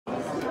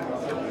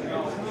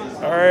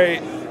All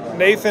right,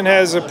 Nathan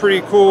has a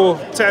pretty cool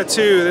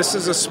tattoo. This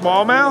is a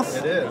smallmouth.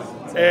 It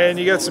is. And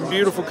you got some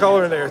beautiful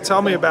color in there.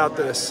 Tell me about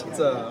this.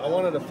 I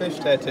wanted a fish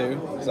tattoo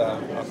because I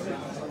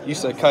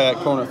used to kayak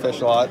corner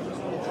fish a lot,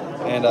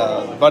 and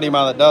a buddy of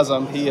mine that does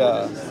them, he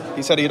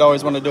said he'd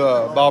always wanted to do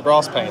a Bob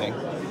Ross painting.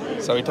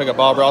 So he took a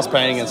Bob Ross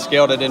painting and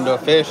scaled it into a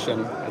fish,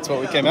 and that's what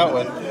we came out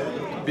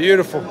with.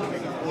 Beautiful.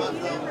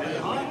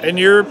 And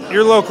your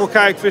local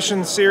kayak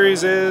fishing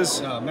series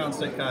is? Mountain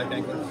State Kayak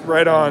Angling.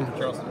 Right on.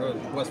 Charleston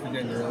Road, West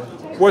Virginia,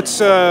 really. What's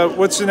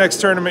the next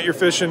tournament you're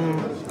fishing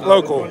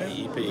local?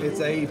 AEP. It's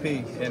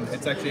AEP, and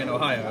it's actually in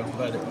Ohio,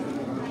 but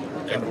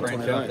kind of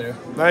branch out there.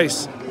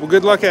 Nice. Well,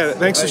 good luck at it.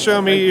 Thanks for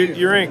showing me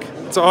your ink.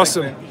 It's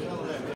awesome.